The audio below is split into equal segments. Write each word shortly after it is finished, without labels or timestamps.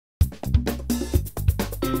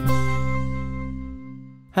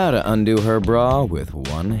How to undo her bra with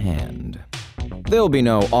one hand. There'll be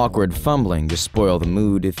no awkward fumbling to spoil the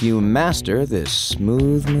mood if you master this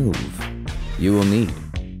smooth move. You will need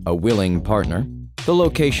a willing partner, the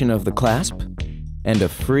location of the clasp, and a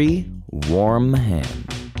free, warm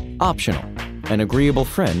hand. Optional, an agreeable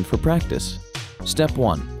friend for practice. Step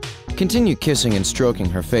 1. Continue kissing and stroking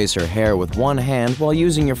her face or hair with one hand while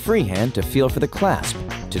using your free hand to feel for the clasp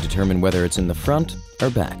to determine whether it's in the front or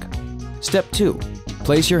back. Step 2.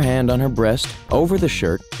 Place your hand on her breast, over the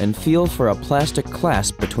shirt, and feel for a plastic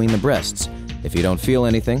clasp between the breasts. If you don't feel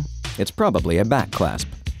anything, it's probably a back clasp.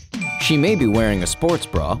 She may be wearing a sports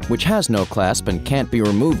bra, which has no clasp and can't be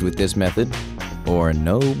removed with this method, or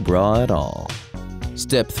no bra at all.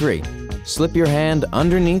 Step 3. Slip your hand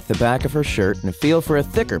underneath the back of her shirt and feel for a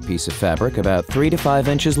thicker piece of fabric about 3 to 5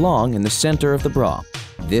 inches long in the center of the bra.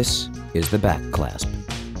 This is the back clasp.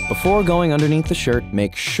 Before going underneath the shirt,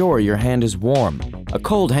 make sure your hand is warm. A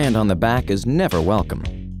cold hand on the back is never welcome.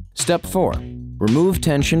 Step 4. Remove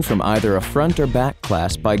tension from either a front or back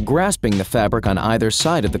clasp by grasping the fabric on either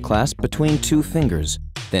side of the clasp between 2 fingers.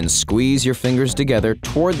 Then squeeze your fingers together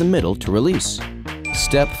toward the middle to release.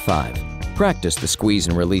 Step 5. Practice the squeeze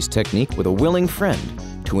and release technique with a willing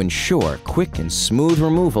friend to ensure quick and smooth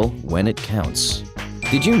removal when it counts.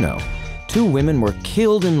 Did you know 2 women were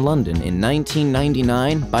killed in London in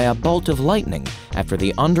 1999 by a bolt of lightning after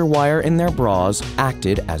the underwire in their bras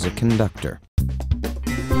acted as a conductor?